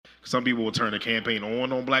Some people will turn the campaign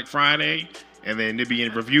on Black Friday, and then they'll be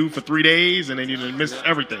in review for 3 days, and then you miss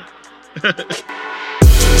everything.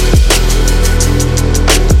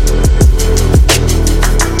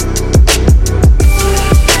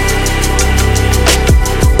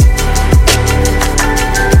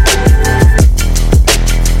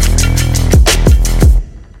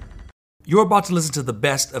 You're about to listen to the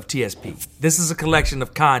best of TSP. This is a collection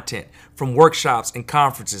of content from workshops and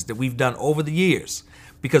conferences that we've done over the years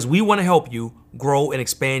because we want to help you grow and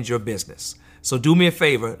expand your business. So do me a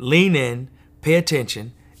favor, lean in, pay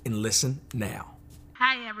attention, and listen now.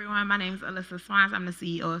 Hi everyone, my name is Alyssa Swans. I'm the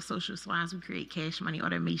CEO of Social Swans. We create cash money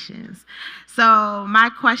automations. So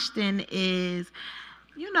my question is,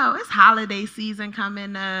 it's holiday season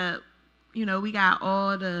coming up. We got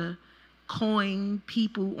all the coin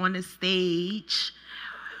people on the stage.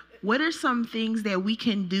 What are some things that we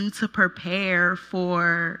can do to prepare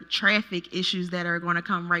for traffic issues that are going to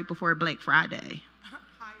come right before Black Friday?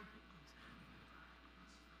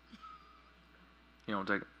 You don't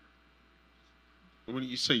take it. When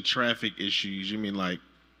you say traffic issues, you mean like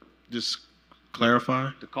just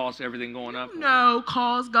clarify? The cost of everything going up? No,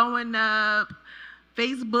 calls going up.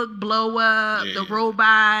 Facebook blow up, the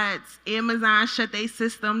robots, Amazon shut their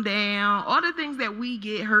system down, all the things that we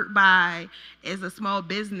get hurt by as a small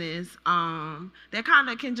business that kind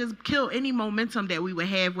of can just kill any momentum that we would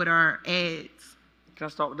have with our ads. Can I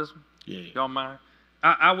start with this one? Yeah. Y'all mind?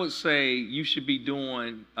 I would say you should be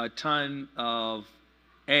doing a ton of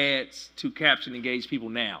ads to capture and engage people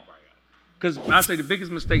now. Because I say the biggest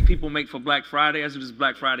mistake people make for Black Friday, as it is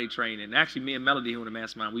Black Friday training, and actually me and Melody, who in the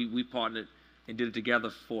mastermind, we partnered and did it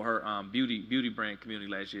together for her beauty brand community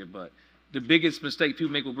last year. But the biggest mistake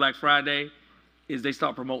people make with Black Friday is they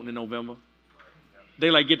start promoting in November.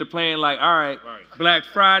 They get the plan all right, Black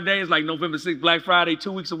Friday is like November 6th, Black Friday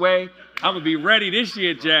 2 weeks away. I'm gonna be ready this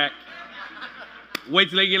year, Jack. Wait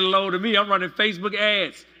till they get a load of me. I'm running Facebook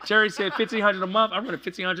ads. Cherry said $1,500 a month. I'm running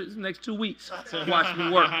 $1,500 the next 2 weeks. Watch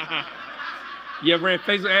me work. You ever ran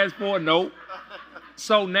Facebook ads for? Nope.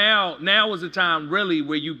 So now is the time really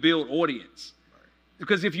where you build audience.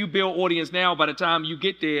 Because if you build audience now, by the time you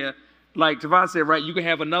get there, like Tavon said, right, you can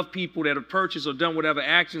have enough people that have purchased or done whatever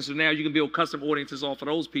action, so now you can build custom audiences off of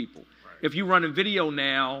those people. Right. If you run a video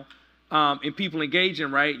now and people engaging,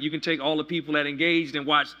 right, you can take all the people that engaged and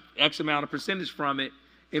watch X amount of percentage from it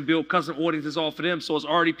and build custom audiences off of them. So it's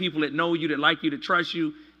already people that know you, that like you, that trust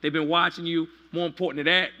you. They've been watching you. More important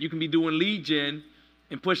than that, you can be doing lead gen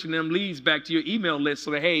and pushing them leads back to your email list so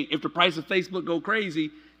that, hey, if the price of Facebook go crazy,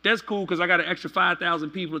 that's cool because I got an extra 5,000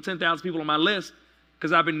 people or 10,000 people on my list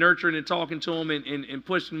because I've been nurturing and talking to them and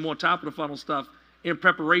pushing more top of the funnel stuff in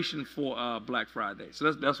preparation for Black Friday.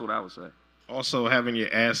 So that's what I would say. Also having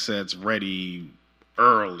your assets ready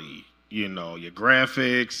early, your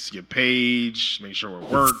graphics, your page, make sure it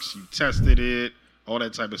works, you tested it, all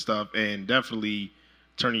that type of stuff, and definitely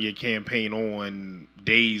turning your campaign on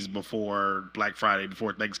days before Black Friday,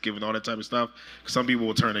 before Thanksgiving, all that type of stuff. Some people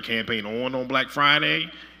will turn the campaign on Black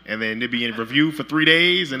Friday, and then they'll be in review for 3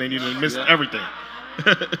 days, and then you miss everything.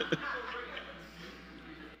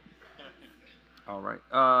 All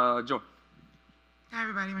right. Joy. Hi,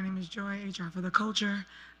 everybody. My name is Joy, HR for the Culture.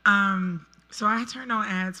 So I turned on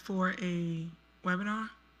ads for a webinar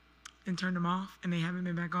and turned them off, and they haven't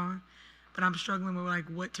been back on. But I'm struggling with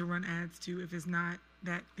what to run ads to if it's not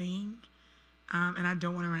that thing. And I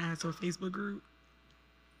don't want to run ads to a Facebook group.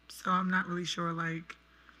 So I'm not really sure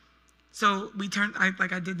so we turned,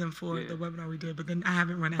 I did them for the webinar we did, but then I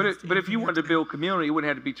haven't run ads. But if you wanted to build community, it wouldn't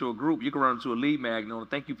have to be to a group. You can run them to a lead magnet on a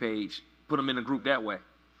thank you page, put them in a group that way.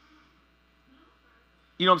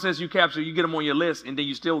 You know what I'm saying? So you get them on your list, and then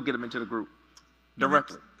you still get them into the group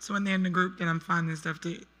directly. So when they're in the group, then I'm finding stuff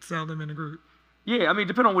to sell them in the group. Yeah, I mean,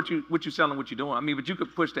 depending on what you're selling, what you're doing. I mean, but you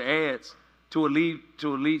could push the ads to a lead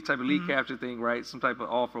type of lead capture thing, right? Some type of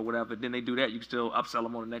offer or whatever. Then they do that, you can still upsell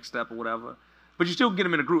them on the next step or whatever. But you still get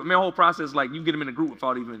them in a group. I mean, the whole process, you get them in a group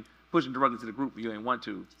without even pushing directly to the group if you ain't want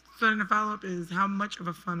to. So then the follow-up is how much of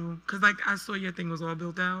a funnel, because I saw your thing was all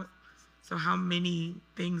built out. So how many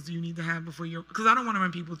things do you need to have before because I don't want to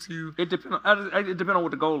run people to. It depends on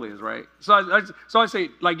what the goal is, right? So I say,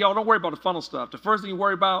 y'all don't worry about the funnel stuff. The first thing you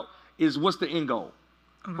worry about is what's the end goal,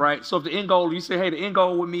 right? So if the end goal, you say, hey, the end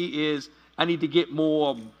goal with me is I need to get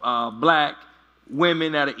more black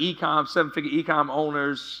women that are seven-figure e-com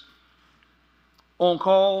owners on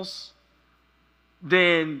calls,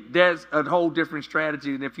 then that's a whole different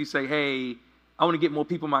strategy than if you say, hey, I want to get more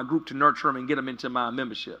people in my group to nurture them and get them into my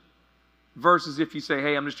membership. Versus if you say,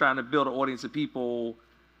 hey, I'm just trying to build an audience of people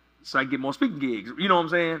so I can get more speaking gigs. You know what I'm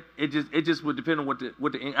saying? It just would depend on what the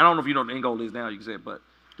I don't know if you know what the end goal is now, you can say it, but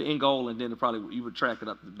the end goal, and then you would track it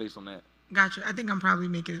up based on that. Gotcha. I think I'm probably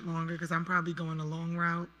making it longer because I'm probably going a long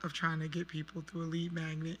route of trying to get people through a lead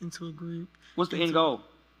magnet into a group. What's the end goal?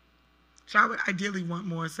 So I would ideally want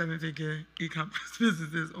more 7-figure e-commerce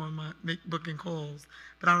businesses on my booking calls,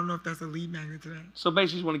 but I don't know if that's a lead magnet today. So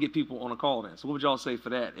basically, you want to get people on a call then. So what would y'all say for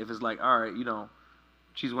that? If it's like, all right,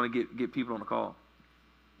 she's want to get people on the call.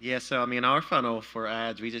 Yeah, so I mean, our funnel for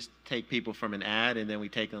ads, we just take people from an ad and then we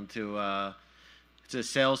take them to it's a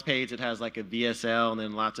sales page that has like a VSL and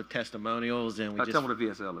then lots of testimonials, and we Tell me what a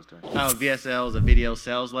VSL is, Terry. VSL is a video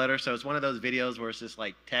sales letter. So it's one of those videos where it's just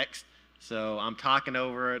like text. So I'm talking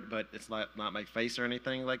over it, but it's not my face or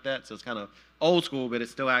anything like that. So it's kind of old school, but it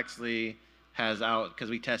still actually has because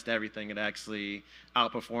we test everything, it actually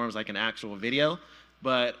outperforms like an actual video.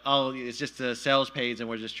 But it's just a sales page, and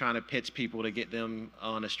we're just trying to pitch people to get them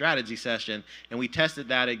on a strategy session. And we tested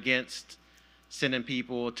that against sending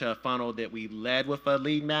people to a funnel that we led with a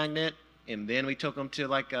lead magnet, and then we took them to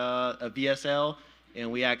like a VSL, and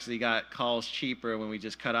we actually got calls cheaper when we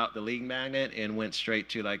just cut out the lead magnet and went straight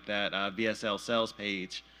to like that VSL sales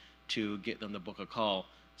page to get them to book a call.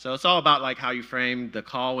 So it's all about like how you frame the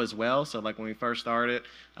call as well. So like when we first started,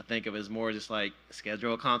 I think it was more just like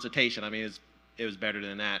schedule a consultation. I mean, it was better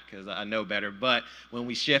than that because I know better. But when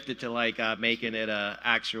we shifted to like making it a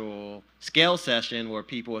actual scale session where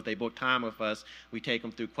people, if they book time with us, we take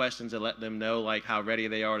them through questions and let them know like how ready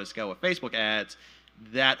they are to scale with Facebook ads,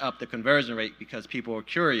 that upped the conversion rate because people were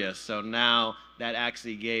curious. So now that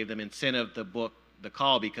actually gave them incentive to book the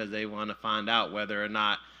call because they want to find out whether or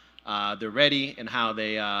not they're ready and how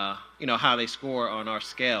they how they score on our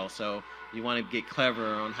scale. So you want to get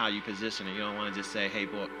clever on how you position it. You don't want to just say, hey,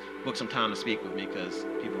 book some time to speak with me, because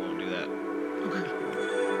people won't do that.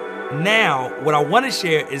 Okay. Now, what I want to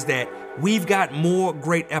share is that we've got more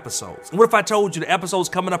great episodes. And what if I told you the episodes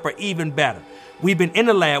coming up are even better? We've been in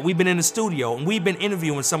the lab, we've been in the studio, and we've been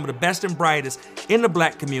interviewing some of the best and brightest in the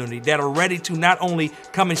Black community that are ready to not only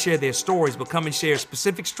come and share their stories, but come and share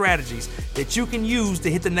specific strategies that you can use to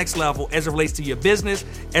hit the next level as it relates to your business,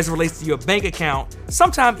 as it relates to your bank account,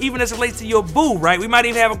 sometimes even as it relates to your boo, right? We might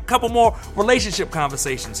even have a couple more relationship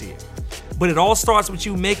conversations here. But it all starts with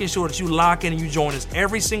you making sure that you lock in and you join us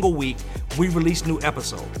every single week. We release new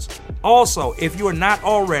episodes. Also, if you are not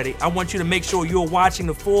already, I want you to make sure you're watching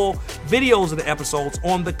the full videos of the episodes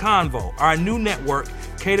on The Convo, our new network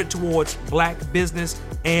catered towards Black business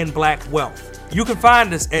and Black wealth. You can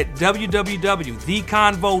find us at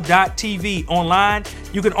www.theconvo.tv online.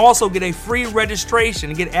 You can also get a free registration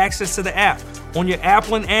and get access to the app on your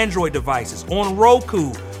Apple and Android devices, on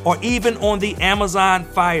Roku, or even on the Amazon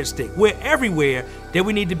Fire Stick. We're everywhere that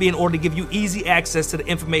we need to be in order to give you easy access to the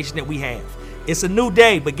information that we have. It's a new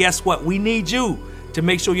day, but guess what? We need you to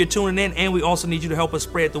make sure you're tuning in, and we also need you to help us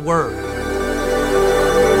spread the word.